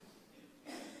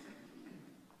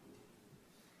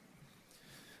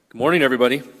Good morning,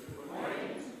 everybody.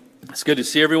 It's good to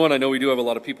see everyone. I know we do have a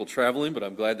lot of people traveling, but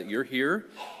I'm glad that you're here.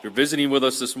 If you're visiting with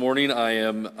us this morning, I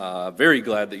am very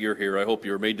glad that you're here. I hope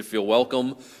you're made to feel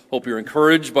welcome. Hope you're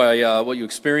encouraged by what you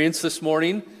experienced this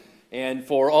morning. And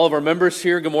for all of our members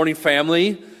here, good morning,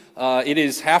 family. It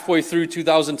is halfway through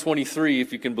 2023,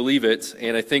 if you can believe it,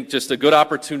 and I think just a good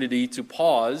opportunity to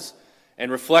pause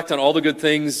and reflect on all the good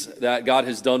things that God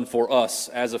has done for us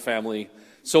as a family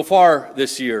so far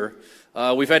this year.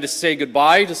 We've had to say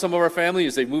goodbye to some of our family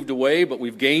as they've moved away, but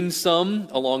we've gained some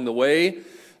along the way.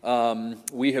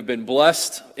 We have been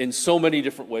blessed in so many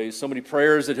different ways, so many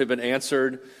prayers that have been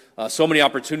answered, so many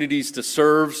opportunities to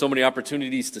serve, so many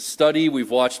opportunities to study. We've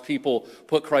watched people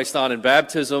put Christ on in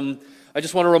baptism. I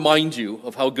just want to remind you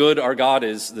of how good our God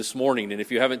is this morning, and if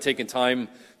you haven't taken time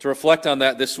to reflect on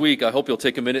that this week, I hope you'll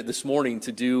take a minute this morning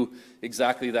to do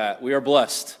exactly that. We are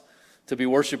blessed to be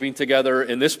worshiping together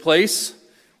in this place,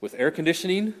 with air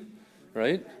conditioning,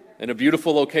 right, and a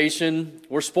beautiful location.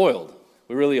 We're spoiled.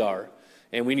 We really are.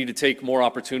 And we need to take more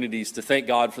opportunities to thank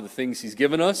God for the things He's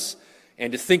given us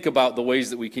and to think about the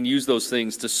ways that we can use those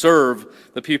things to serve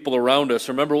the people around us.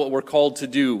 Remember what we're called to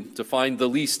do, to find the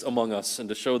least among us and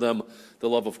to show them the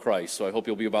love of Christ. So I hope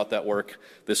you'll be about that work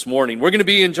this morning. We're going to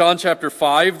be in John chapter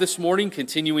 5 this morning,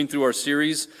 continuing through our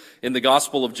series in the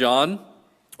Gospel of John.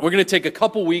 We're going to take a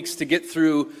couple weeks to get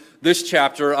through this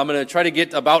chapter. I'm going to try to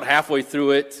get about halfway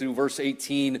through it, through verse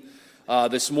 18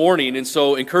 this morning. And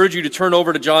so encourage you to turn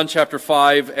over to John chapter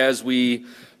 5 as we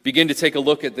begin to take a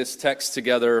look at this text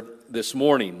together this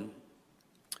morning.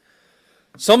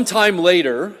 Sometime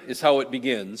later is how it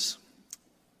begins.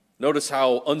 Notice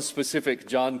how unspecific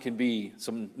John can be,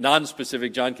 some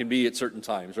non-specific John can be at certain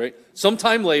times, right?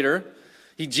 Sometime later,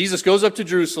 Jesus goes up to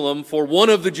Jerusalem for one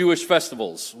of the Jewish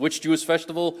festivals. Which Jewish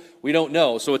festival? We don't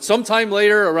know. So it's sometime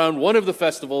later, around one of the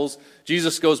festivals,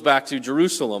 Jesus goes back to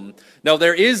Jerusalem. Now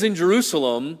there is in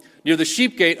Jerusalem, near the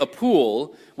sheep gate, a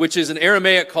pool, which is in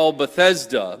Aramaic called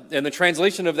Bethesda. And the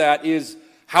translation of that is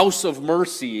house of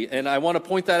mercy. And I want to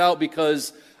point that out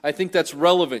because I think that's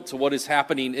relevant to what is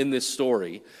happening in this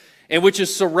story. And which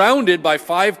is surrounded by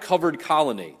 5 covered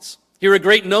colonnades. Here a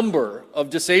great number of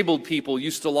disabled people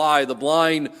used to lie, the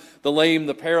blind, the lame,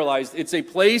 the paralyzed. It's a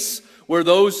place where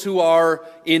those who are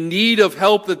in need of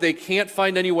help that they can't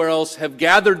find anywhere else have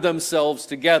gathered themselves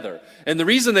together. And the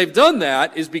reason they've done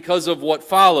that is because of what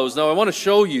follows. Now I want to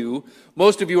show you,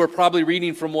 most of you are probably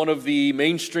reading from one of the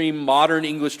mainstream modern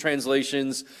English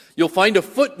translations. You'll find a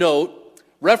footnote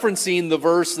referencing the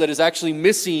verse that is actually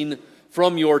missing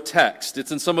from your text.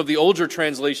 It's in some of the older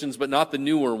translations, but not the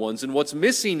newer ones. And what's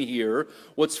missing here,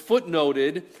 what's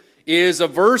footnoted, is a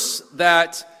verse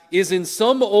that is in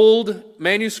some old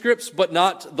manuscripts, but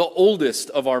not the oldest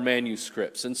of our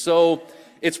manuscripts. And so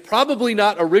it's probably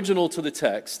not original to the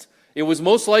text. It was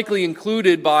most likely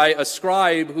included by a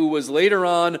scribe who was later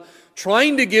on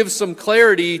trying to give some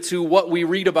clarity to what we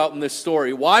read about in this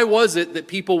story. Why was it that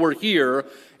people were here,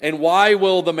 and why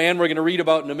will the man we're going to read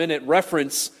about in a minute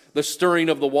reference the stirring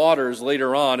of the waters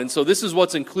later on? And so this is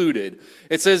what's included.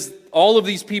 It says all of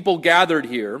these people gathered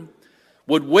here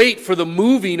would wait for the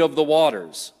moving of the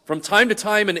waters. From time to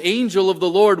time, an angel of the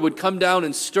Lord would come down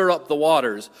and stir up the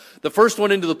waters. The first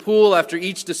one into the pool after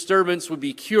each disturbance would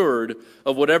be cured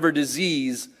of whatever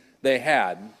disease they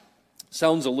had.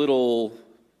 Sounds a little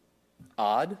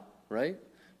odd, right?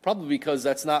 Probably because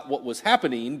that's not what was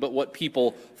happening, but what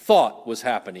people thought was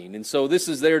happening. And so this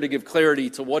is there to give clarity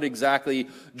to what exactly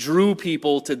drew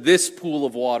people to this pool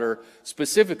of water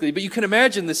specifically. But you can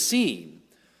imagine the scene.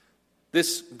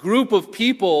 This group of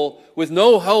people with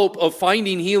no hope of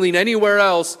finding healing anywhere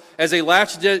else as a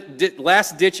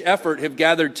last-ditch effort have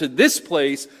gathered to this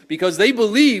place because they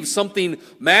believe something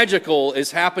magical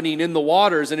is happening in the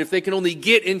waters. And if they can only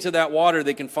get into that water,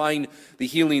 they can find the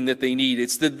healing that they need.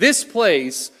 It's to this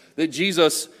place that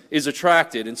Jesus is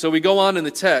attracted. And so we go on in the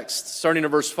text, starting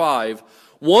at verse 5.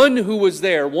 One who was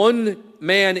there, one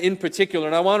man in particular,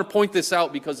 and I want to point this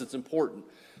out because it's important.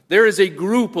 There is a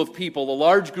group of people, a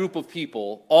large group of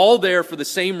people, all there for the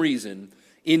same reason,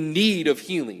 in need of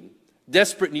healing,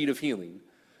 desperate need of healing.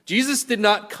 Jesus did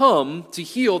not come to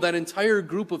heal that entire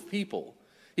group of people.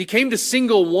 He came to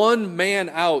single one man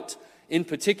out in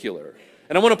particular.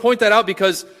 And I want to point that out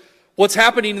because what's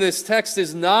happening in this text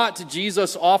is not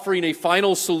Jesus offering a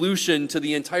final solution to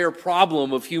the entire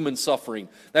problem of human suffering.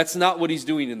 That's not what he's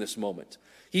doing in this moment.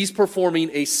 He's performing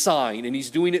a sign, and he's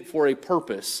doing it for a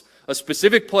purpose. A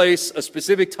specific place, a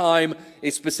specific time, a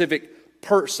specific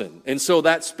person. And so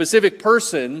that specific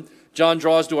person, John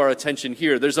draws to our attention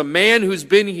here. There's a man who's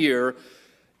been here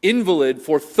invalid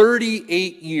for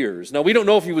 38 years. Now, we don't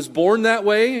know if he was born that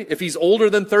way, if he's older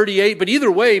than 38, but either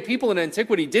way, people in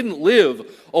antiquity didn't live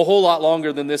a whole lot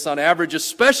longer than this on average,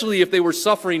 especially if they were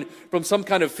suffering from some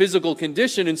kind of physical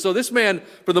condition. And so this man,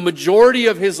 for the majority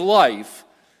of his life,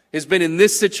 has been in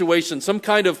this situation, some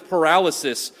kind of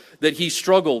paralysis that he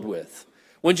struggled with.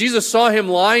 When Jesus saw him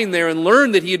lying there and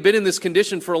learned that he had been in this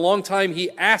condition for a long time,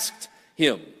 he asked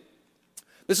him.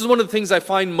 This is one of the things I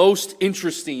find most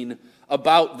interesting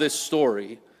about this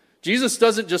story. Jesus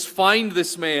doesn't just find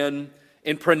this man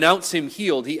and pronounce him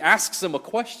healed. He asks him a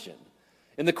question.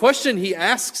 And the question he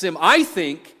asks him, I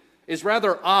think, is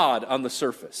rather odd on the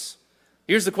surface.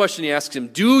 Here's the question he asks him: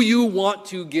 do you want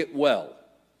to get well?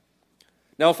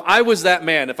 Now, if I was that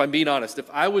man, if I'm being honest, if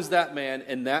I was that man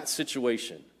in that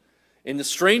situation, and the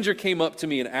stranger came up to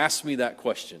me and asked me that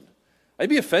question, I'd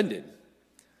be offended.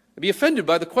 I'd be offended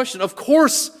by the question. Of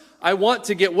course I want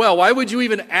to get well. Why would you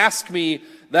even ask me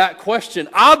that question?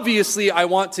 Obviously, I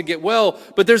want to get well,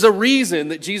 but there's a reason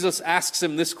that Jesus asks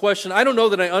him this question. I don't know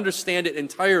that I understand it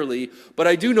entirely, but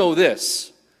I do know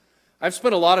this. I've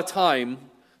spent a lot of time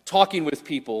talking with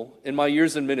people in my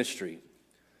years in ministry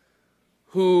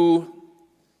who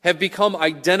have become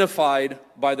identified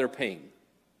by their pain.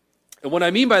 And what I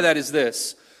mean by that is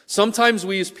this: sometimes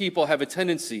we as people have a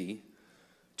tendency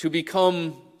to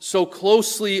become so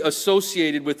closely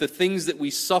associated with the things that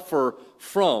we suffer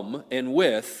from and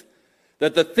with,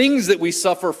 that the things that we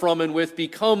suffer from and with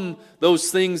become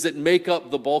those things that make up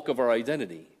the bulk of our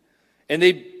identity. And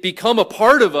they become a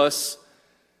part of us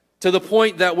to the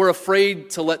point that we're afraid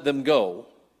to let them go.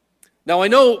 Now, I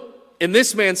know in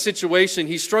this man's situation,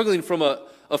 he's struggling from a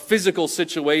physical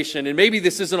situation, and maybe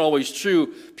this isn't always true.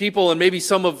 People, and maybe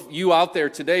some of you out there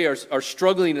today are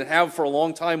struggling and have for a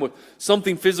long time with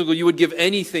something physical. You would give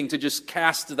anything to just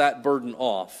cast that burden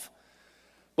off.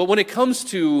 But when it comes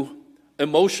to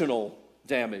emotional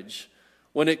damage,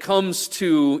 when it comes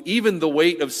to even the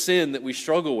weight of sin that we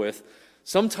struggle with,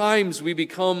 sometimes we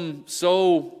become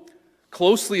so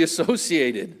closely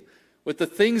associated with the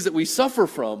things that we suffer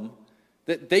from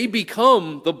that they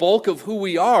become the bulk of who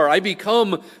we are. I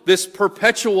become this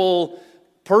perpetual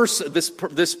person, this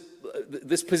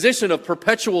position of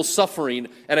perpetual suffering,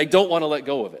 and I don't want to let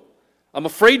go of it. I'm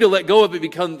afraid to let go of it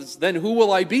because then who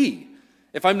will I be?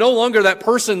 If I'm no longer that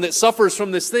person that suffers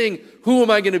from this thing, who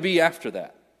am I going to be after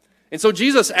that? And so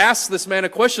Jesus asks this man a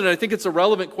question, and I think it's a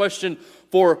relevant question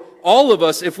for all of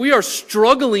us. If we are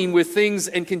struggling with things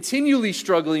and continually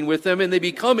struggling with them, and they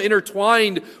become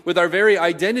intertwined with our very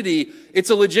identity, it's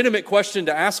a legitimate question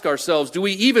to ask ourselves: do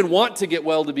we even want to get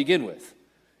well to begin with?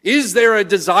 Is there a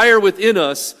desire within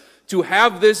us to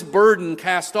have this burden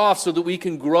cast off so that we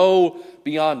can grow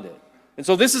beyond it? And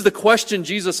so this is the question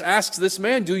Jesus asks this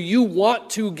man: do you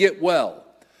want to get well?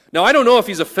 Now, I don't know if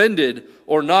he's offended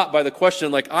or not by the question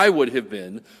like I would have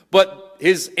been, but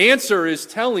his answer is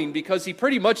telling because he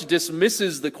pretty much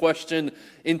dismisses the question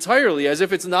entirely, as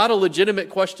if it's not a legitimate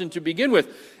question to begin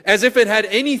with, as if it had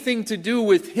anything to do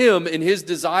with him and his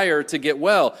desire to get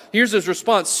well. Here's his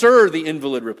response: "Sir," the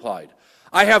invalid replied,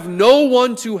 "I have no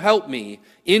one to help me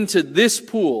into this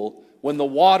pool when the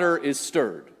water is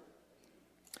stirred.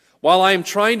 While I am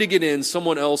trying to get in,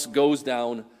 someone else goes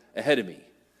down ahead of me."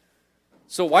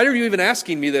 So why are you even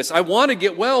asking me this? I want to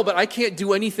get well, but I can't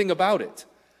do anything about it.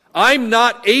 I'm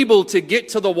not able to get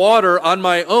to the water on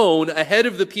my own ahead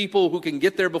of the people who can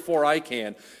get there before I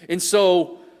can. And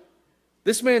so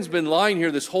this man's been lying here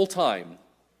this whole time,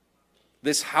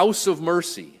 this house of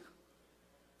mercy,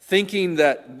 thinking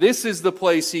that this is the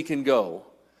place he can go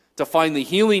to find the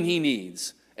healing he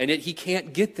needs, and yet he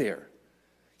can't get there.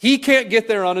 He can't get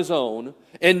there on his own,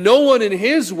 and no one in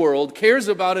his world cares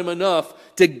about him enough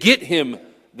to get him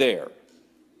there.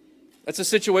 That's a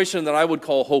situation that I would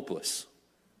call hopeless.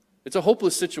 It's a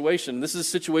hopeless situation. This is a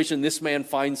situation this man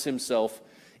finds himself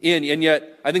in, and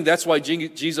yet I think that's why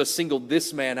Jesus singled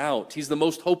this man out. He's the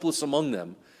most hopeless among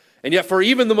them. And yet for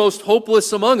even the most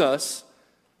hopeless among us,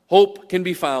 hope can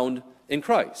be found in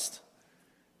Christ.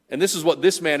 And this is what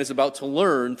this man is about to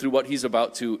learn through what he's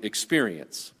about to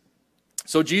experience.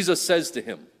 So Jesus says to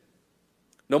him,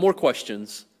 no more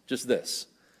questions, just this: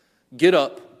 get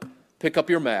up, pick up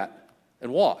your mat,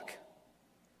 and walk.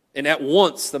 And at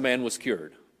once the man was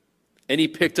cured. And he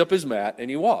picked up his mat and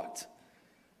he walked.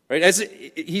 Right? As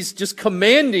he's just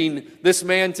commanding this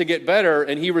man to get better,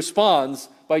 and he responds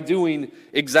by doing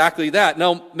exactly that.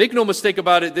 Now, make no mistake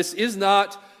about it, this is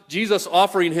not Jesus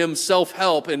offering him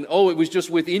self-help and, it was just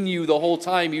within you the whole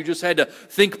time. You just had to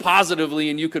think positively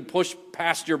and you could push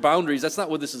past your boundaries. That's not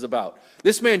what this is about.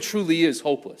 This man truly is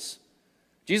hopeless.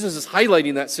 Jesus is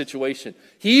highlighting that situation.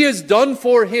 He has done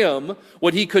for him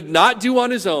what he could not do on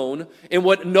his own and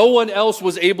what no one else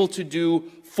was able to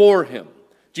do for him.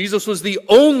 Jesus was the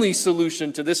only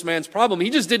solution to this man's problem. He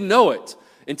just didn't know it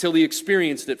until he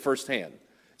experienced it firsthand.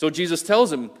 So Jesus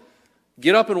tells him,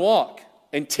 get up and walk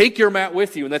and take your mat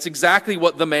with you. And that's exactly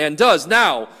what the man does.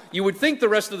 Now, you would think the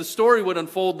rest of the story would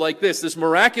unfold like this. This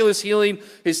miraculous healing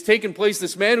has taken place.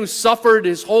 This man who suffered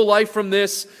his whole life from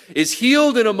this is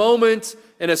healed in a moment,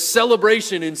 and a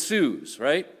celebration ensues,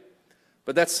 right?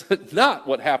 But that's not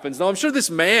what happens. Now, I'm sure this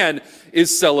man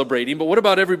is celebrating, but what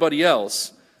about everybody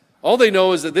else? All they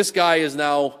know is that this guy is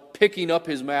now picking up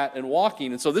his mat and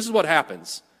walking. And so this is what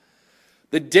happens.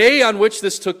 The day on which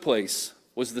this took place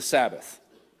was the Sabbath.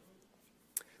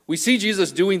 We see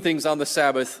Jesus doing things on the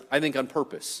Sabbath, I think, on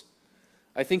purpose.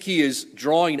 I think he is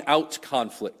drawing out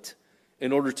conflict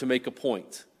in order to make a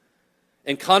point.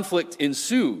 And conflict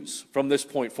ensues from this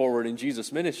point forward in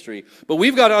Jesus' ministry. But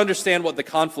we've got to understand what the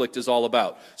conflict is all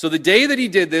about. So the day that he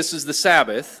did this is the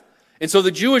Sabbath. And so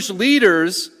the Jewish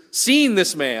leaders, seeing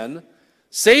this man,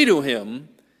 say to him,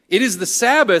 it is the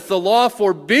Sabbath, the law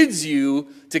forbids you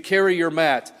to carry your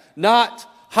mat. Not,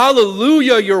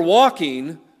 hallelujah, you're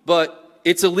walking, but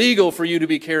it's illegal for you to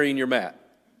be carrying your mat.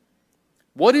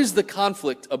 What is the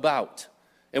conflict about?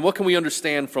 And what can we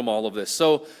understand from all of this?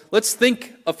 So let's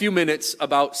think a few minutes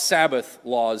about Sabbath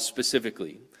laws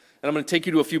specifically. And I'm going to take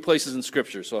you to a few places in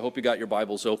Scripture, so I hope you got your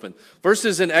Bibles open. First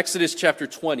is in Exodus chapter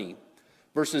 20,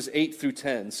 verses 8 through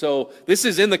 10. So this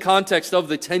is in the context of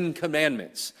the Ten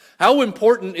Commandments. How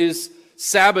important is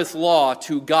Sabbath law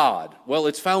to God? Well,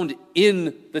 it's found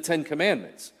in the Ten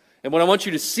Commandments. And what I want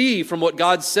you to see from what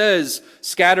God says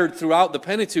scattered throughout the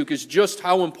Pentateuch is just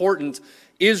how important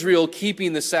Israel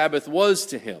keeping the Sabbath was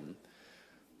to him.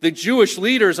 The Jewish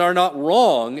leaders are not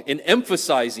wrong in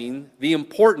emphasizing the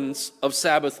importance of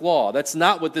Sabbath law. That's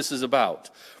not what this is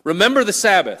about. Remember the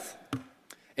Sabbath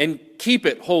and keep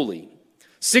it holy.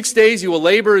 6 days you will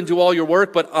labor and do all your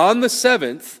work, but on the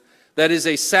seventh, that is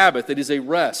a Sabbath, it is a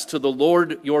rest to the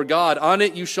Lord your God. On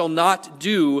it you shall not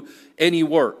do any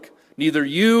work. Neither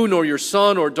you, nor your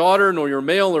son or daughter, nor your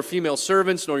male or female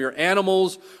servants, nor your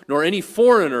animals, nor any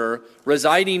foreigner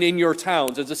residing in your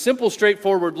towns. It's a simple,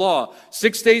 straightforward law.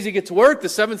 6 days you get to work, the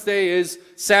seventh day is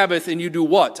Sabbath, and you do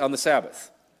what on the Sabbath?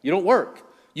 You don't work.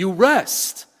 You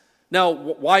rest. Now,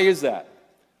 why is that?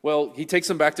 Well, he takes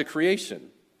them back to creation,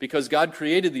 because God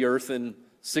created the earth in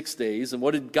 6 days, and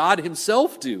what did God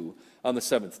himself do on the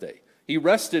seventh day? He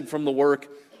rested from the work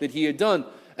that he had done.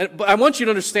 But I want you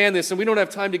to understand this, and we don't have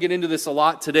time to get into this a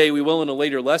lot today. We will in a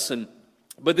later lesson.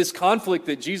 But this conflict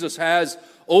that Jesus has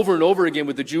over and over again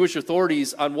with the Jewish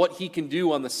authorities on what he can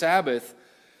do on the Sabbath,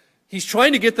 he's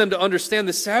trying to get them to understand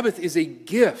the Sabbath is a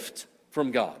gift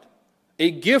from God, a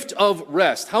gift of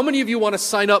rest. How many of you want to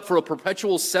sign up for a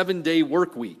perpetual 7-day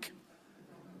work week?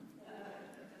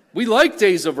 We like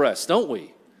days of rest, don't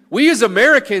we? We as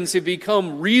Americans have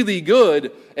become really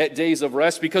good at days of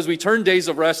rest because we turn days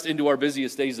of rest into our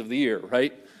busiest days of the year,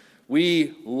 right?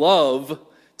 We love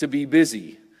to be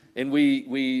busy, and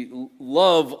we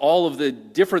love all of the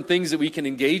different things that we can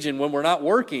engage in when we're not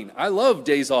working. I love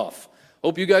days off.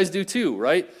 Hope you guys do too,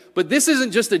 right? But this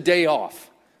isn't just a day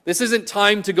off. This isn't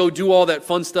time to go do all that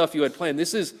fun stuff you had planned.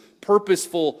 This is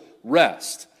purposeful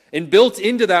rest. And built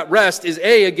into that rest is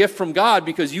A, gift from God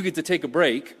because you get to take a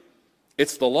break.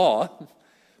 It's the law.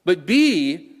 But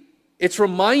B, it's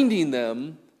reminding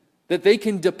them that they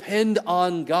can depend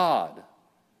on God.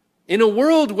 In a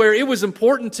world where it was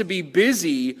important to be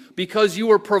busy because you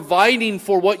were providing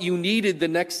for what you needed the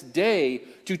next day,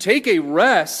 to take a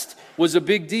rest was a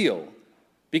big deal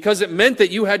because it meant that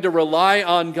you had to rely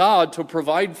on God to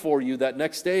provide for you that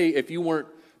next day if you weren't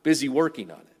busy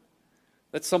working on it.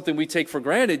 That's something we take for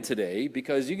granted today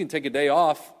because you can take a day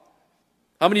off.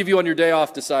 How many of you on your day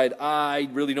off decide, I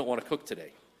really don't want to cook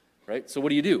today, right? So what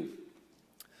do?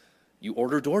 You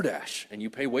order DoorDash, and you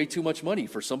pay way too much money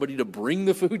for somebody to bring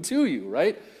the food to you,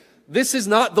 right? This is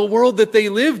not the world that they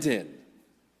lived in.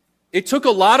 It took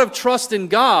a lot of trust in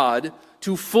God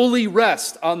to fully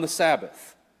rest on the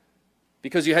Sabbath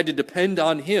because you had to depend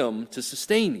on him to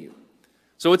sustain you.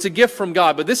 So it's a gift from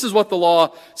God. But this is what the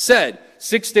law said.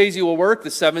 6 days you will work,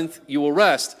 the seventh you will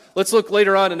rest. Let's look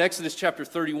later on in Exodus chapter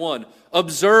 31.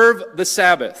 Observe the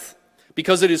Sabbath,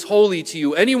 because it is holy to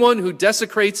you. Anyone who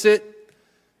desecrates it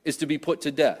is to be put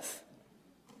to death.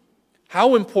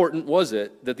 How important was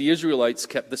it that the Israelites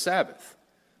kept the Sabbath?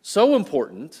 So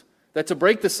important that to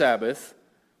break the Sabbath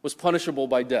was punishable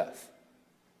by death.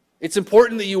 It's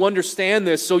important that you understand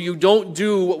this so you don't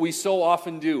do what we so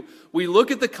often do. We look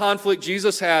at the conflict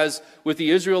Jesus has with the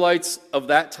Israelites of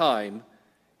that time,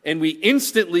 and we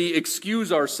instantly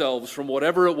excuse ourselves from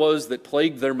whatever it was that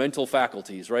plagued their mental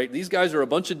faculties, right? These guys are a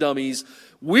bunch of dummies.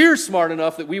 We're smart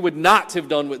enough that we would not have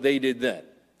done what they did then.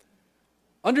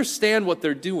 Understand what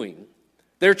they're doing.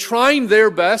 They're trying their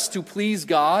best to please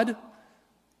God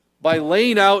by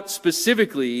laying out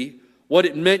specifically what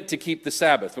it meant to keep the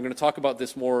Sabbath. We're going to talk about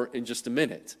this more in just a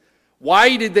minute.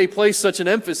 Why did they place such an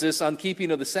emphasis on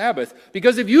keeping of the Sabbath?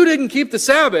 Because if you didn't keep the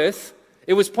Sabbath,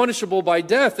 it was punishable by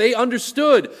death. They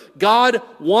understood God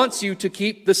wants you to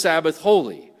keep the Sabbath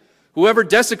holy. Whoever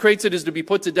desecrates it is to be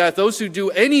put to death. Those who do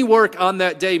any work on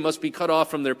that day must be cut off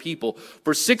from their people.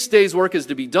 For 6 days' work is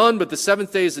to be done, but the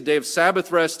seventh day is a day of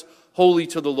Sabbath rest, holy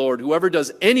to the Lord. Whoever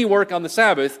does any work on the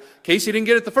Sabbath, in case you didn't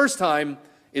get it the first time,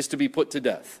 is to be put to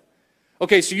death.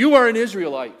 Okay, so you are an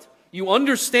Israelite. You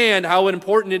understand how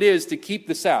important it is to keep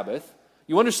the Sabbath.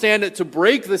 You understand that to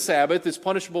break the Sabbath is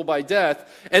punishable by death.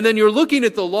 And then you're looking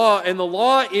at the law, and the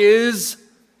law is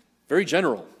very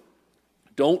general.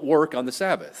 Don't work on the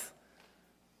Sabbath.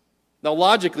 Now,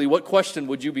 logically, what question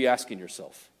would you be asking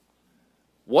yourself?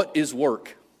 What is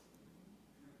work?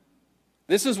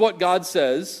 This is what God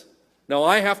says. Now,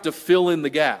 I have to fill in the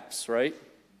gaps, right?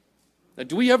 Now,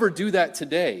 do we ever do that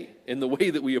today in the way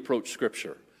that we approach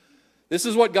Scripture? This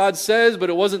is what God says, but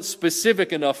it wasn't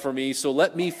specific enough for me, so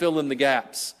let me fill in the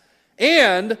gaps.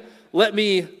 And let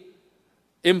me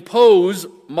impose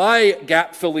my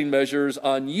gap-filling measures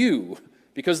on you,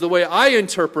 because the way I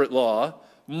interpret law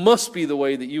must be the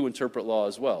way that you interpret law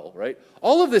as well, right?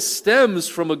 All of this stems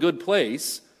from a good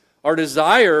place, our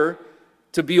desire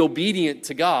to be obedient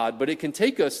to God, but it can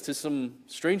take us to some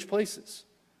strange places.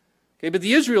 Okay, but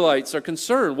the Israelites are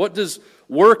concerned. What does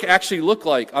work actually look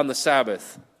like on the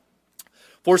Sabbath?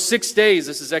 For 6 days,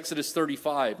 this is Exodus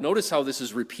 35. Notice how this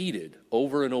is repeated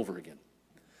over and over again.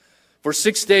 For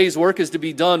 6 days work is to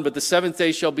be done, but the seventh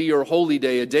day shall be your holy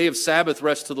day, a day of Sabbath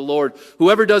rest to the Lord.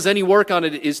 Whoever does any work on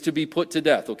it is to be put to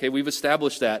death. Okay, we've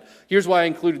established that. Here's why I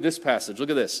included this passage.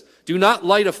 Look at this. Do not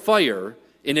light a fire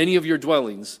in any of your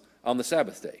dwellings on the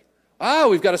Sabbath day.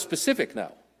 We've got a specific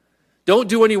now. Don't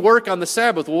do any work on the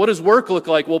Sabbath. Well, what does work look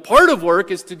like? Well, part of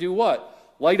work is to do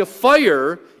what? Light a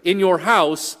fire in your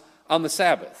house on the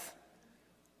Sabbath.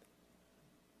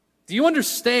 Do you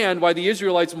understand why the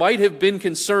Israelites might have been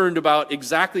concerned about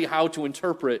exactly how to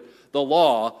interpret the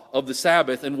law of the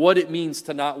Sabbath and what it means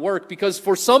to not work? Because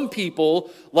for some people,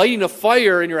 lighting a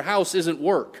fire in your house isn't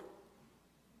work.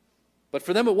 But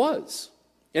for them it was.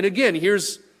 And again,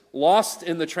 here's lost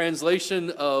in the translation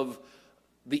of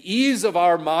the ease of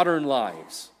our modern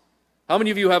lives. How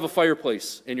many of you have a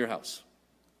fireplace in your house?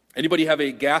 Anybody have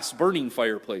a gas burning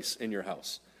fireplace in your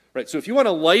house? Right, so if you want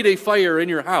to light a fire in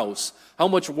your house, how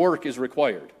much work is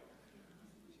required?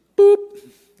 Boop.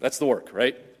 That's the work,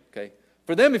 right? Okay.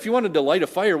 For them, if you wanted to light a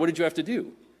fire, what did you have to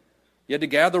do? You had to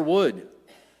gather wood.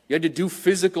 You had to do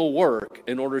physical work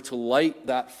in order to light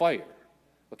that fire.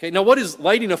 Okay, now what is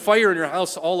lighting a fire in your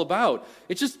house all about?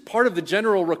 It's just part of the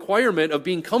general requirement of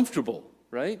being comfortable,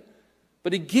 right?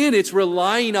 But again, it's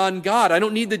relying on God. I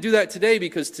don't need to do that today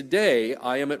because today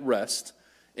I am at rest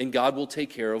and God will take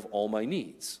care of all my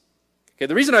needs. Okay,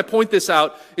 the reason I point this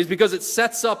out is because it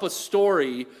sets up a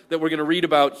story that we're going to read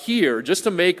about here, just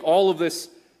to make all of this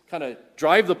kind of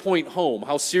drive the point home,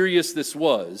 how serious this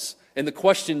was, and the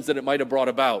questions that it might have brought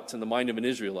about in the mind of an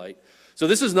Israelite. So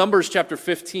this is Numbers chapter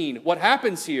 15. What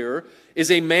happens here is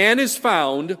a man is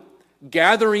found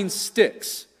gathering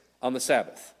sticks on the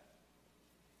Sabbath.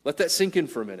 Let that sink in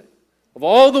for a minute. Of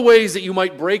all the ways that you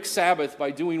might break Sabbath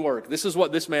by doing work, this is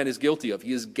what this man is guilty of.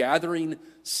 He is gathering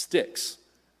sticks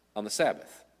on the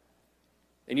Sabbath.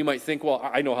 And you might think, well,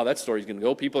 I know how that story is going to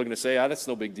go. People are going to say, that's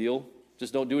no big deal.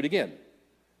 Just don't do it again.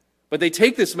 But they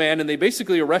take this man and they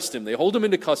basically arrest him. They hold him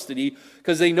into custody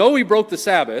because they know he broke the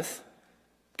Sabbath.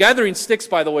 Gathering sticks,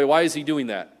 by the way, why is he doing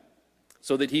that?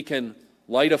 So that he can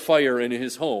light a fire in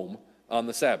his home on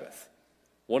the Sabbath.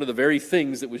 One of the very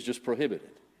things that was just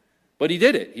prohibited. But he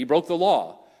did it. He broke the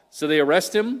law. So they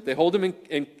arrest him. They hold him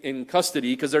in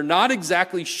custody because they're not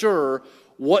exactly sure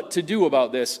what to do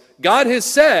about this. God has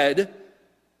said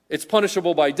it's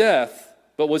punishable by death,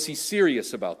 but was he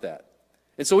serious about that?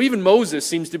 And so even Moses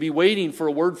seems to be waiting for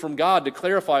a word from God to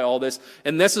clarify all this.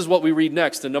 And this is what we read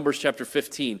next in Numbers chapter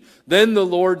 15. Then the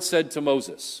Lord said to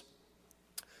Moses,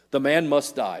 the man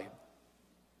must die.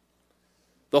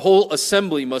 The whole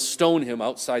assembly must stone him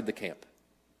outside the camp.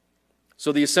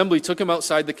 So the assembly took him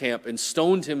outside the camp and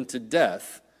stoned him to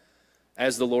death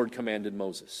as the Lord commanded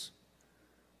Moses.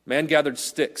 Man gathered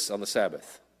sticks on the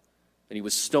Sabbath, and he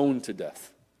was stoned to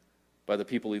death by the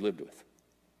people he lived with.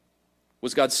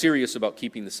 Was God serious about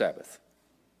keeping the Sabbath?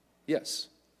 Yes.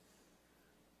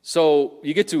 So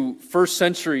you get to first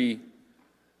century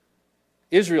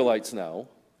Israelites now,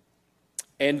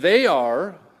 and they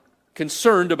are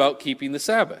concerned about keeping the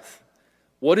Sabbath.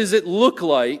 What does it look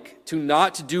like to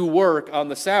not do work on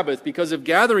the Sabbath? Because if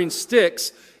gathering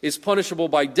sticks is punishable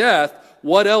by death,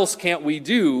 what else can't we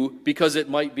do because it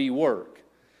might be work?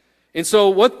 And so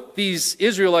what these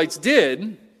Israelites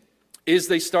did is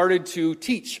they started to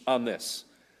teach on this.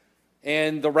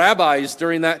 And the rabbis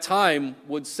during that time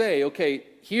would say, okay,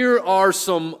 here are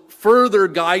some further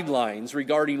guidelines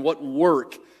regarding what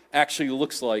work actually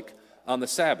looks like on the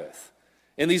Sabbath.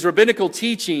 And these rabbinical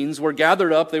teachings were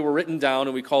gathered up, they were written down,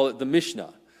 and we call it the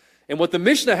Mishnah. And what the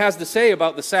Mishnah has to say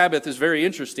about the Sabbath is very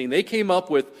interesting. They came up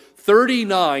with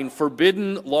 39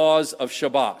 forbidden laws of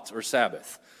Shabbat, or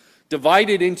Sabbath,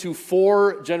 divided into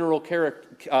 4 general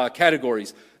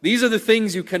categories. These are the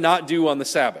things you cannot do on the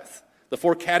Sabbath. The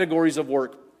 4 categories of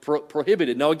work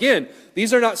prohibited. Now again,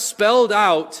 these are not spelled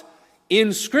out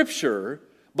in Scripture,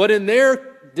 but in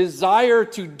their desire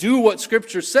to do what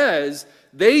Scripture says,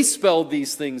 they spelled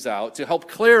these things out to help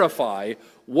clarify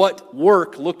what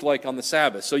work looked like on the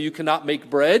Sabbath. So you cannot make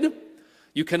bread,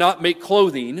 you cannot make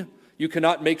clothing, you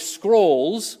cannot make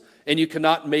scrolls, and you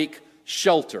cannot make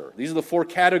shelter. These are the 4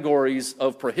 categories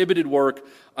of prohibited work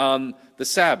on the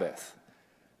Sabbath.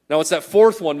 Now, it's that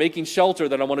 4th one, making shelter,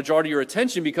 that I want to draw to your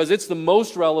attention because it's the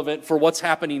most relevant for what's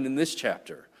happening in this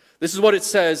chapter. This is what it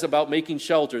says about making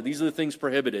shelter. These are the things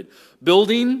prohibited.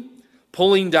 Building,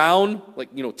 pulling down, like,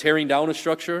 tearing down a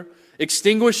structure,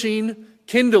 extinguishing,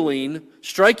 kindling,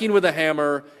 striking with a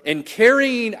hammer, and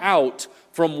carrying out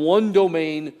from one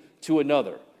domain to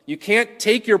another. You can't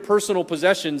take your personal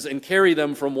possessions and carry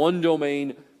them from one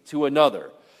domain to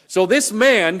another. So this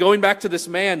man, going back to this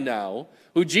man now,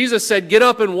 who Jesus said, get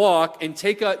up and walk and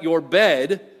take out your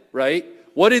bed, right?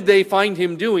 What did they find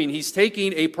him doing? He's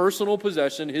taking a personal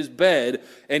possession, his bed,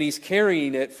 and he's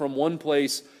carrying it from one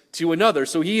place to another.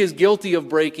 So he is guilty of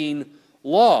breaking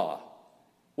law.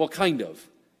 Well, kind of.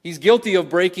 He's guilty of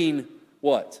breaking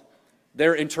what?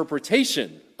 Their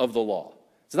interpretation of the law.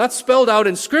 It's not spelled out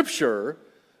in Scripture,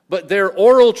 but their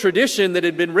oral tradition that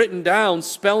had been written down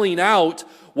spelling out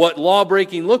what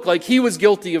law-breaking looked like, he was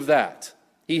guilty of that.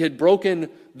 He had broken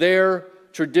their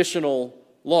traditional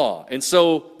law. And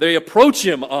so they approach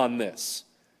him on this.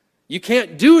 You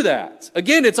can't do that.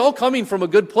 Again, it's all coming from a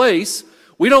good place.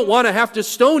 We don't want to have to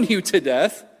stone you to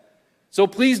death. So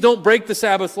please don't break the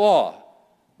Sabbath law.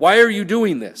 Why are you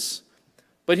doing this?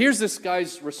 But here's this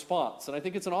guy's response, and I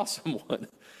think it's an awesome one.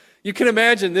 You can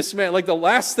imagine this man, like the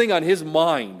last thing on his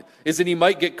mind is that he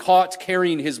might get caught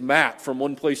carrying his mat from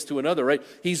one place to another, right?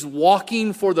 He's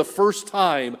walking for the first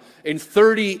time in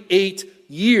 38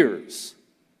 years.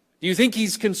 Do you think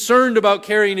he's concerned about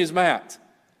carrying his mat?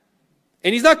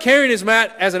 And he's not carrying his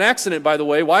mat as an accident, by the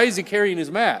way. Why is he carrying his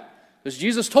mat? Because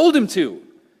Jesus told him to,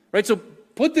 right? So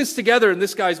put this together in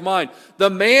this guy's mind.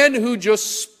 The man who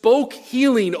just spoke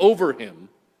healing over him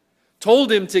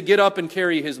told him to get up and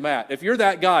carry his mat. If you're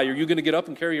that guy, are you going to get up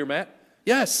and carry your mat?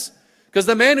 Yes. Because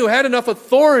the man who had enough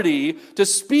authority to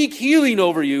speak healing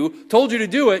over you told you to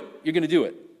do it, you're going to do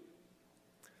it.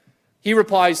 He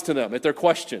replies to them at their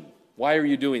question, why are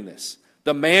you doing this?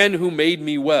 The man who made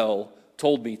me well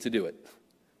told me to do it.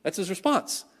 That's his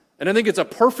response. And I think it's a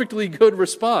perfectly good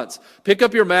response. Pick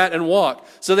up your mat and walk.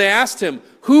 So they asked him,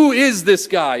 who is this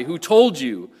guy who told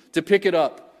you to pick it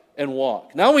up and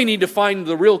walk? Now we need to find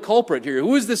the real culprit here.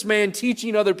 Who is this man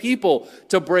teaching other people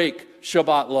to break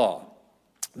Shabbat law?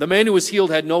 The man who was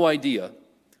healed had no idea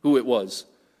who it was,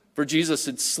 for Jesus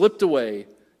had slipped away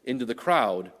into the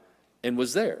crowd and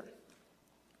was there.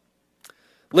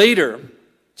 Later,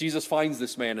 Jesus finds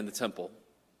this man in the temple,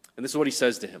 and this is what he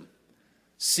says to him.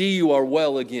 See, you are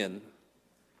well again.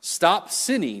 Stop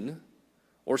sinning,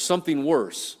 or something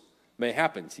worse may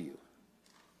happen to you.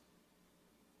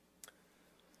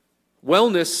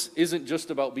 Wellness isn't just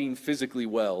about being physically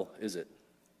well, is it?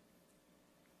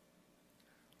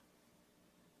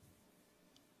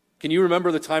 Can you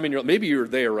remember the time in your life, maybe you're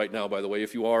there right now, by the way,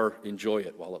 if you are, enjoy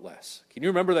it while it lasts. Can you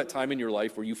remember that time in your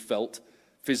life where you felt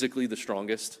physically the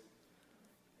strongest?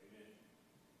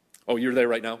 Oh, you're there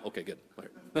right now? Okay, good. All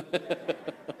right.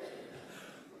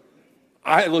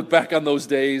 I look back on those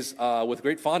days with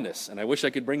great fondness, and I wish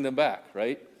I could bring them back,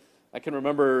 right? I can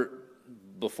remember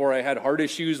before I had heart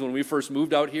issues when we first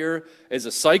moved out here, as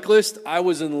a cyclist, I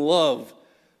was in love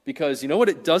because you know what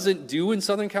it doesn't do in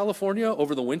Southern California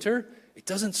over the winter? It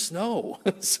doesn't snow.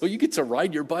 So you get to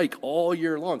ride your bike all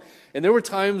year long. And there were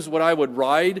times when I would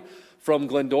ride from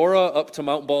Glendora up to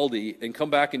Mount Baldy and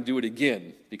come back and do it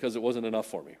again because it wasn't enough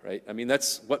for me, right? I mean,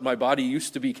 that's what my body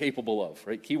used to be capable of,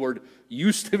 right? Keyword,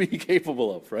 used to be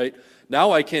capable of, right?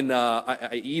 Now I can, I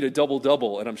eat a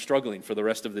double-double and I'm struggling for the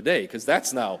rest of the day because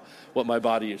that's now what my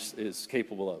body is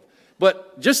capable of.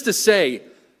 But just to say,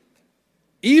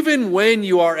 even when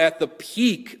you are at the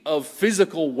peak of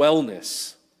physical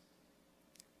wellness,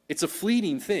 it's a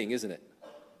fleeting thing, isn't it?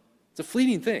 It's a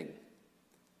fleeting thing.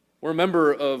 We're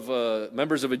a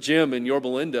members of a gym in Yorba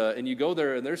Linda, and you go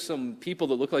there, and there's some people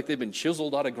that look like they've been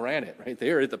chiseled out of granite, right? They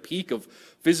are at the peak of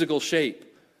physical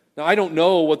shape. Now, I don't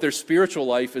know what their spiritual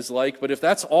life is like, but if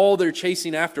that's all they're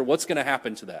chasing after, what's going to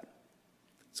happen to that?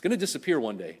 It's going to disappear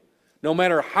one day. No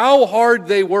matter how hard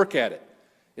they work at it,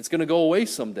 it's going to go away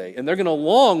someday. And they're going to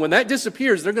long, when that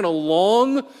disappears, they're going to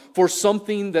long for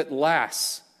something that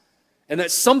lasts. And that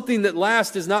something that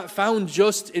lasts is not found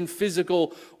just in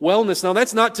physical wellness. Now,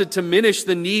 that's not to diminish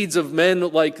the needs of men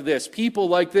like this, people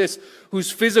like this, whose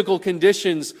physical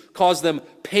conditions cause them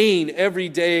pain every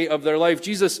day of their life.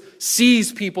 Jesus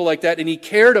sees people like that, and he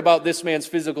cared about this man's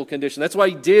physical condition. That's why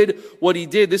he did what he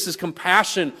did. This is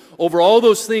compassion over all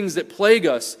those things that plague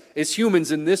us as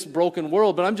humans in this broken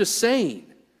world. But I'm just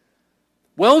saying,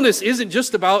 wellness isn't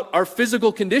just about our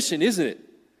physical condition, isn't it?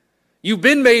 You've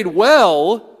been made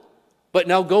well, but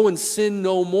now go and sin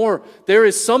no more. There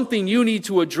is something you need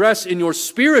to address in your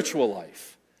spiritual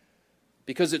life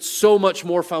because it's so much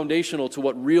more foundational to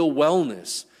what real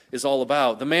wellness is all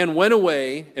about. The man went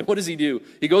away, and what does he do?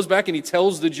 He goes back and he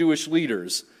tells the Jewish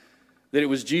leaders that it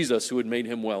was Jesus who had made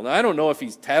him well. Now, I don't know if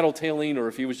he's tattletaling or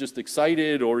if he was just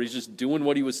excited or he's just doing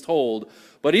what he was told.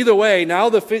 But either way, now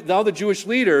the Jewish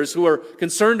leaders who are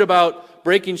concerned about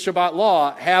breaking Shabbat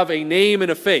law have a name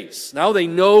and a face. Now they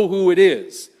know who it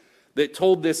is that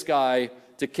told this guy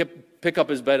to pick up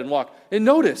his bed and walk. And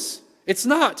notice, it's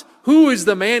not who is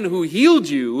the man who healed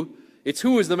you, it's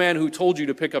who is the man who told you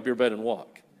to pick up your bed and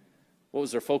walk. What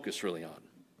was their focus really on?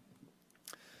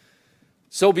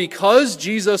 So because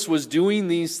Jesus was doing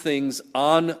these things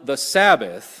on the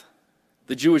Sabbath,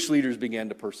 the Jewish leaders began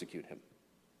to persecute him.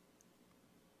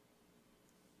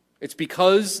 It's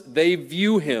because they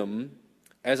view him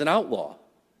as an outlaw.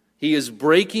 He is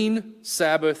breaking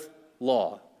Sabbath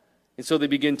law. And so they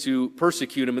begin to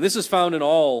persecute him. And this is found in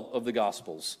all of the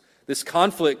Gospels. This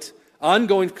conflict,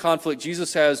 ongoing conflict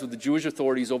Jesus has with the Jewish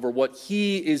authorities over what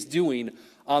he is doing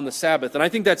on the Sabbath. And I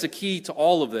think that's a key to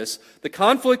all of this. The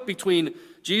conflict between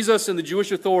Jesus and the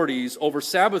Jewish authorities over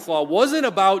Sabbath law wasn't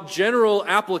about general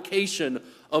application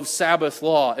of Sabbath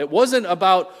law. It wasn't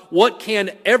about what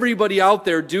can everybody out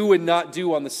there do and not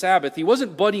do on the Sabbath. He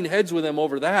wasn't butting heads with them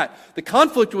over that. The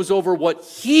conflict was over what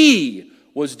he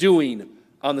was doing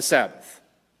on the Sabbath.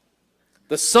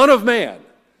 The Son of Man,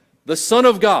 the Son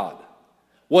of God,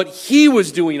 what he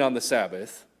was doing on the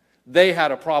Sabbath, they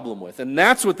had a problem with. And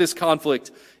that's what this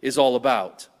conflict is all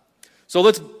about. So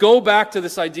let's go back to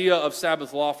this idea of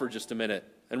Sabbath law for just a minute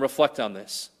and reflect on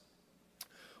this.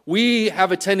 We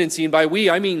have a tendency, and by we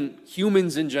I mean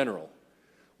humans in general,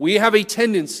 we have a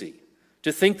tendency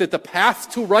to think that the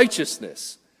path to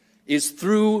righteousness is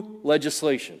through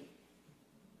legislation.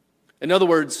 In other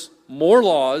words, more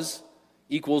laws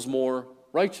equals more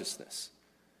righteousness.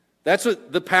 That's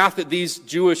what the path that these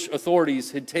Jewish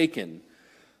authorities had taken.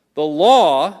 The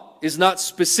law is not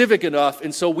specific enough,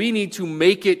 and so we need to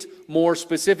make it more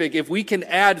specific. If we can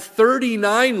add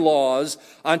 39 laws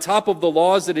on top of the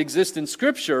laws that exist in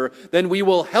Scripture, then we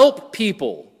will help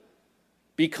people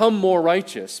become more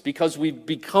righteous because we've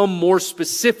become more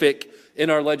specific in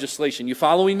our legislation. You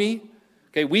following me?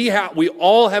 Okay, we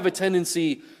all have a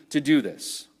tendency to do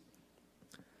this.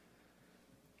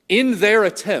 In their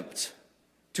attempt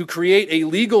to create a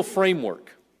legal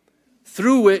framework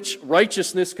through which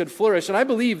righteousness could flourish, and I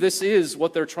believe this is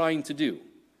what they're trying to do.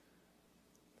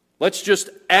 Let's just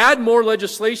add more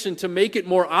legislation to make it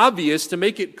more obvious, to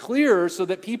make it clearer so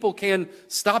that people can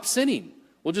stop sinning.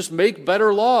 We'll just make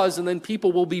better laws and then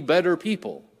people will be better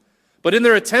people. But in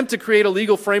their attempt to create a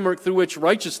legal framework through which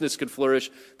righteousness could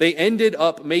flourish, they ended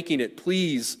up making it,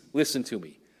 please listen to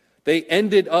me, they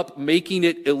ended up making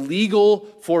it illegal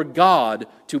for God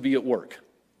to be at work.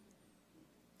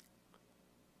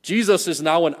 Jesus is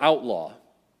now an outlaw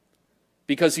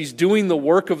because he's doing the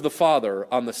work of the Father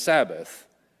on the Sabbath,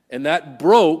 and that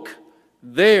broke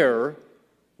their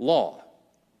law.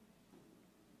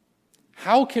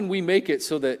 How can we make it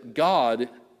so that God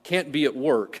can't be at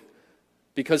work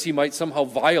because he might somehow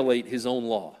violate his own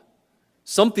law?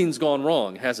 Something's gone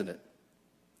wrong, hasn't it?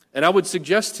 And I would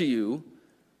suggest to you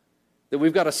that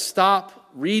we've got to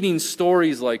stop reading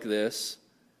stories like this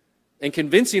and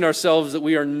convincing ourselves that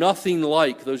we are nothing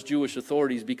like those Jewish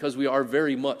authorities because we are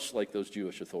very much like those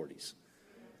Jewish authorities.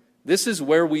 This is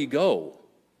where we go.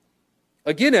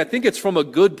 Again, I think it's from a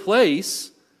good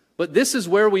place, but this is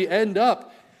where we end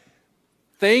up.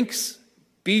 Thanks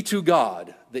be to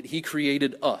God that He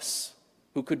created us,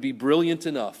 who could be brilliant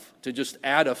enough to just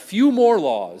add a few more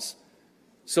laws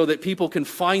so that people can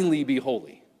finally be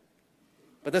holy.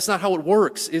 But that's not how it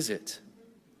works, is it?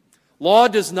 Law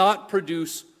does not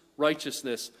produce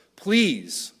righteousness.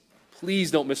 Please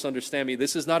don't misunderstand me.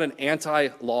 This is not an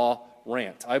anti-law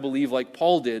rant. I believe, like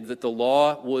Paul did, that the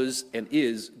law was and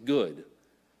is good.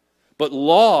 But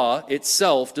law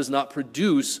itself does not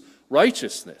produce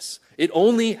righteousness. It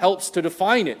only helps to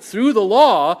define it. Through the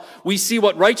law, we see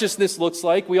what righteousness looks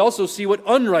like. We also see what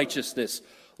unrighteousness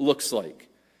looks like.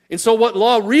 And so what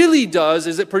law really does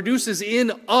is it produces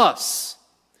in us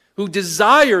who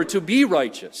desire to be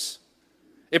righteous.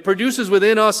 It produces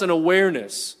within us an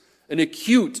awareness, an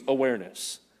acute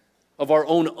awareness of our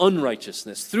own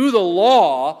unrighteousness. Through the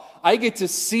law, I get to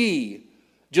see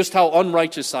just how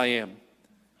unrighteous I am.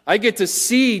 I get to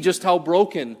see just how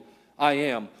broken I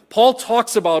am. Paul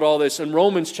talks about all this in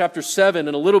Romans chapter 7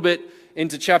 and a little bit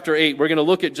into chapter 8. We're going to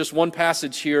look at just one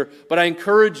passage here, but I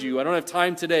encourage you, I don't have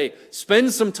time today,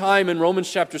 spend some time in Romans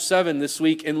chapter 7 this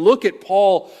week and look at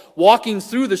Paul walking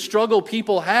through the struggle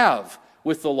people have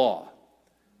with the law.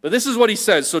 But this is what he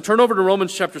says. So turn over to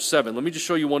Romans chapter 7. Let me just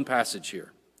show you one passage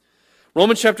here.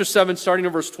 Romans chapter 7, starting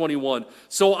in verse 21.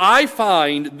 So I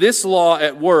find this law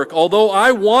at work, although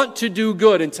I want to do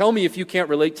good, and tell me if you can't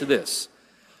relate to this.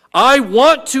 I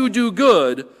want to do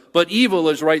good, but evil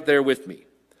is right there with me.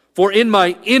 For in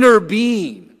my inner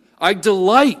being, I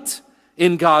delight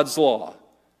in God's law.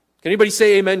 Can anybody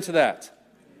say amen to that?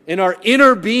 In our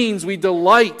inner beings, we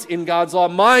delight in God's law.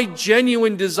 My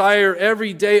genuine desire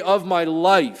every day of my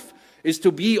life is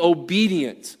to be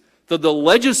obedient to the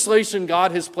legislation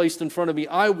God has placed in front of me.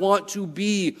 I want to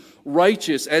be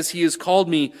righteous as He has called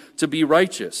me to be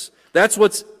righteous. That's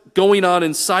what's going on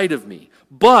inside of me.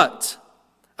 But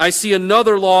I see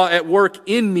another law at work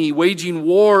in me, waging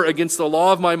war against the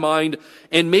law of my mind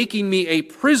and making me a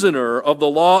prisoner of the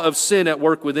law of sin at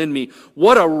work within me.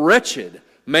 What a wretched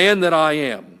man that I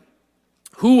am.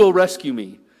 Who will rescue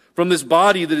me from this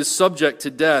body that is subject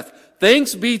to death?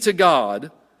 Thanks be to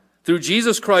God through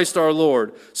Jesus Christ our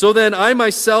Lord. So then I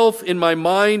myself in my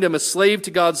mind am a slave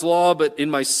to God's law, but in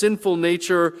my sinful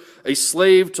nature a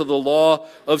slave to the law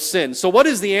of sin. So what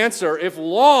is the answer? If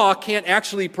law can't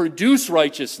actually produce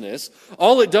righteousness,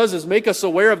 all it does is make us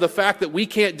aware of the fact that we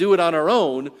can't do it on our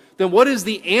own, then what is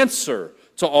the answer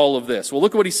to all of this? Well,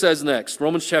 look at what he says next.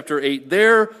 Romans chapter 8.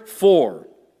 Therefore,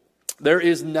 there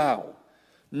is now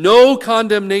no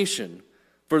condemnation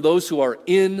for those who are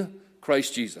in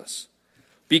Christ Jesus.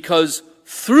 Because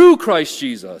through Christ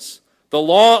Jesus, the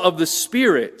law of the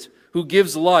Spirit who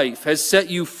gives life has set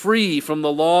you free from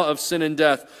the law of sin and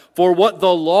death. For what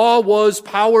the law was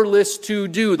powerless to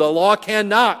do, the law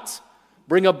cannot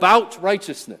bring about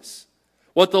righteousness.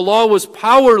 What the law was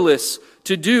powerless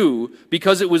to do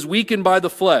because it was weakened by the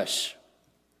flesh,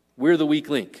 we're the weak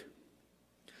link.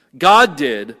 God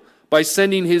did by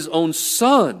sending His own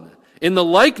Son in the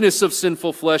likeness of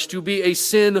sinful flesh to be a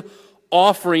sin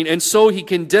offering. And so He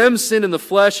condemns sin in the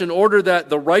flesh in order that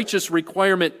the righteous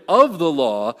requirement of the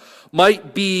law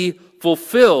might be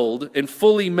fulfilled and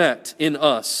fully met in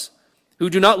us, who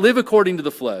do not live according to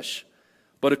the flesh,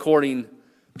 but according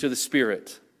to the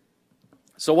Spirit.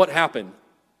 So what happened?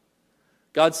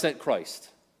 God sent Christ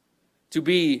to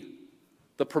be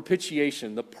the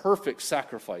propitiation, the perfect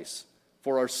sacrifice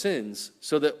for our sins,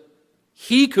 so that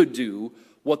He could do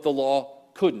what the law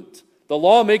couldn't. The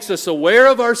law makes us aware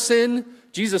of our sin.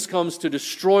 Jesus comes to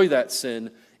destroy that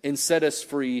sin and set us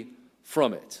free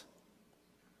from it.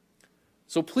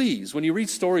 So please, when you read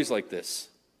stories like this,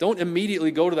 don't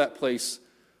immediately go to that place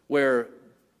where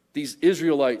these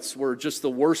Israelites were just the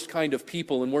worst kind of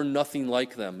people and we're nothing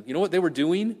like them. You know what they were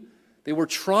doing? They were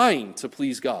trying to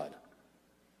please God.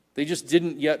 They just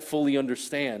didn't yet fully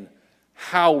understand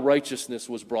how righteousness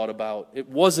was brought about. It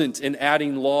wasn't in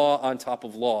adding law on top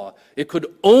of law. It could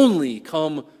only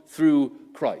come through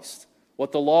Christ.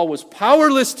 What the law was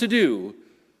powerless to do,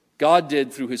 God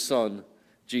did through His Son,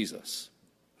 Jesus.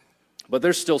 But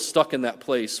they're still stuck in that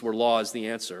place where law is the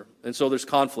answer. And so there's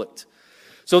conflict.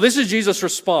 So this is Jesus'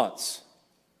 response.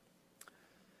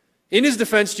 In His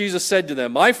defense, Jesus said to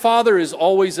them, "My Father is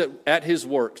always at His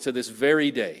work to this very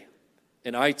day,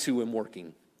 and I too am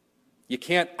working. You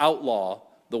can't outlaw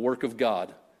the work of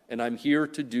God, and I'm here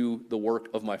to do the work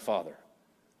of my Father.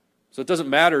 So it doesn't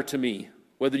matter to me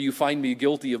whether you find me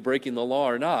guilty of breaking the law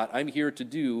or not. I'm here to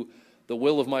do the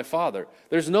will of my Father.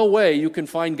 There's no way you can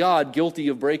find God guilty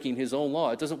of breaking his own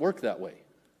law. It doesn't work that way.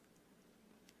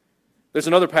 There's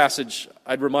another passage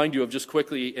I'd remind you of just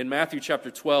quickly. In Matthew chapter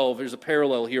 12, there's a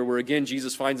parallel here where again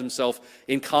Jesus finds himself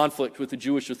in conflict with the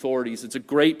Jewish authorities. It's a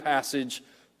great passage.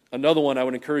 Another one I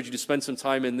would encourage you to spend some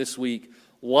time in this week.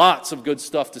 Lots of good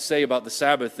stuff to say about the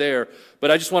Sabbath there. But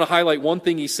I just want to highlight one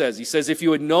thing he says. He says, if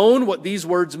you had known what these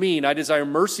words mean, I desire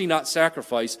mercy, not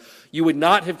sacrifice, you would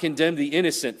not have condemned the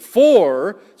innocent.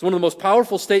 For, it's one of the most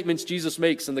powerful statements Jesus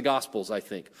makes in the Gospels, I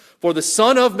think. For the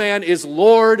Son of Man is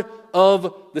Lord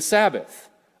of the Sabbath.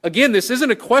 Again, this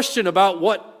isn't a question about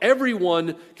what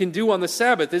everyone can do on the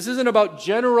Sabbath. This isn't about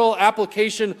general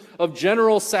application of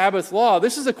general Sabbath law.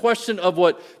 This is a question of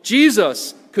what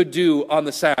Jesus could do on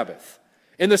the Sabbath.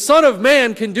 And the Son of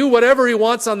Man can do whatever he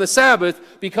wants on the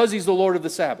Sabbath because he's the Lord of the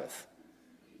Sabbath.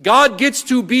 God gets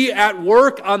to be at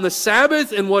work on the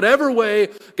Sabbath in whatever way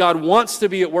God wants to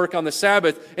be at work on the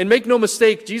Sabbath. And make no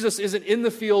mistake, Jesus isn't in the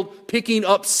field picking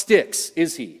up sticks,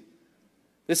 is he?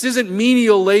 This isn't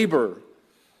menial labor.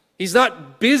 He's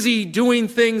not busy doing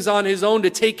things on his own to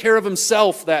take care of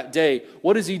himself that day.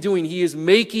 What is he doing? He is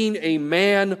making a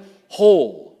man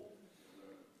whole.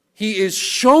 He is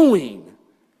showing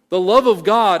the love of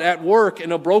God at work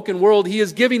in a broken world. He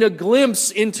is giving a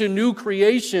glimpse into new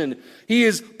creation. He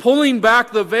is pulling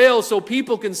back the veil so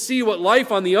people can see what life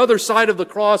on the other side of the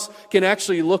cross can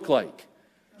actually look like.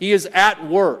 He is at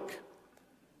work.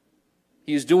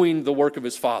 He is doing the work of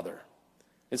his Father.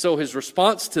 And so his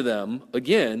response to them,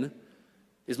 again,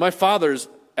 is my Father's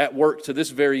at work to this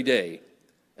very day,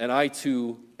 and I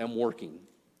too am working.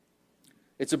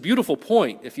 It's a beautiful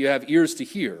point if you have ears to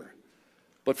hear.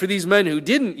 But for these men who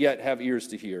didn't yet have ears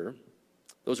to hear,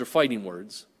 those are fighting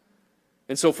words.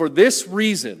 And so for this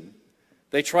reason,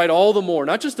 they tried all the more,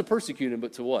 not just to persecute him,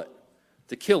 but to what?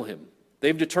 To kill him.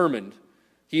 They've determined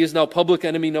he is now public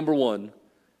enemy number one,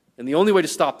 and the only way to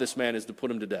stop this man is to put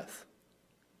him to death.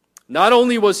 Not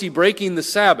only was he breaking the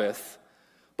Sabbath,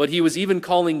 but he was even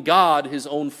calling God his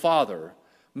own Father,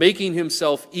 making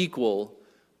himself equal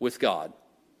with God.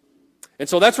 And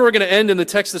so that's where we're going to end in the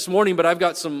text this morning, but I've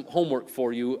got some homework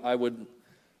for you. I would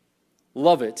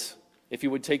love it if you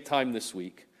would take time this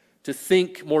week to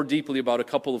think more deeply about a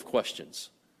couple of questions.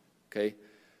 Okay?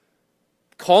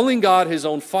 Calling God his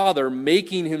own Father,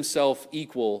 making himself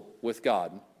equal with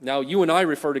God. Now, you and I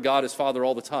refer to God as Father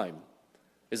all the time.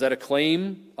 Is that a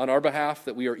claim on our behalf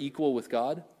that we are equal with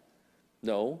God?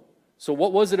 No. So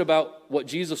what was it about what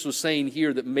Jesus was saying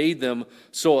here that made them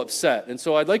so upset? And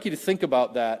so I'd like you to think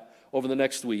about that over the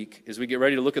next week as we get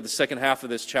ready to look at the second half of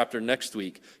this chapter next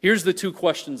week. Here's the two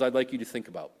questions I'd like you to think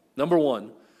about. Number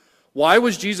one, why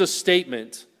was Jesus'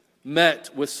 statement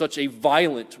met with such a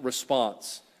violent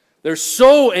response? They're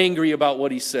so angry about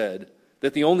what he said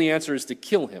that the only answer is to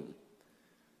kill him.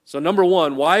 So number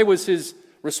one, why was his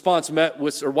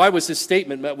why was his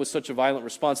statement met with such a violent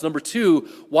response? Number two,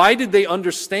 why did they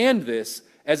understand this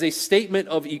as a statement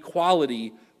of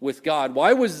equality with God?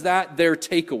 Why was that their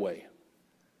takeaway?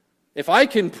 If I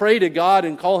can pray to God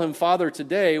and call him Father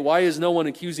today, why is no one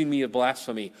accusing me of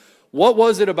blasphemy? What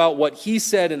was it about what he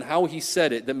said and how he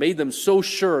said it that made them so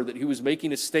sure that he was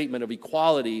making a statement of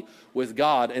equality with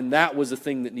God, and that was the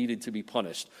thing that needed to be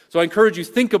punished? So I encourage you,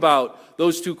 think about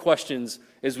those two questions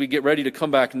as we get ready to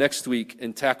come back next week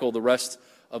and tackle the rest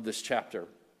of this chapter.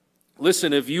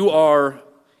 Listen, if you are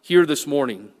here this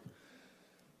morning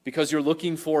because you're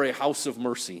looking for a house of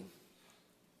mercy,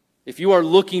 if you are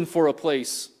looking for a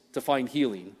place to find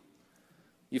healing,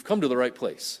 you've come to the right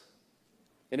place.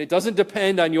 And it doesn't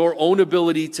depend on your own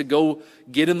ability to go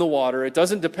get in the water. It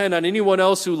doesn't depend on anyone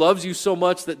else who loves you so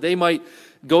much that they might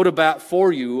go to bat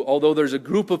for you, although there's a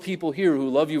group of people here who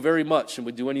love you very much and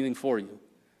would do anything for you.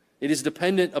 It is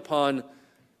dependent upon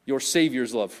your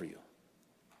Savior's love for you.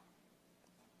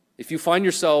 If you find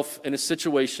yourself in a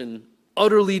situation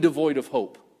utterly devoid of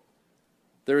hope,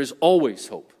 there is always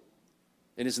hope,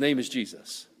 and his name is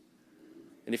Jesus.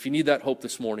 And if you need that hope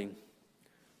this morning,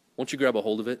 won't you grab a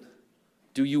hold of it?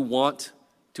 Do you want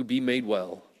to be made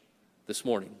well this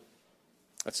morning?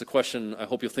 That's the question I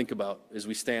hope you'll think about as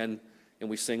we stand and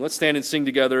we sing. Let's stand and sing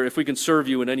together. If we can serve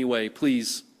you in any way,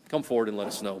 please come forward and let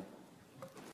us know.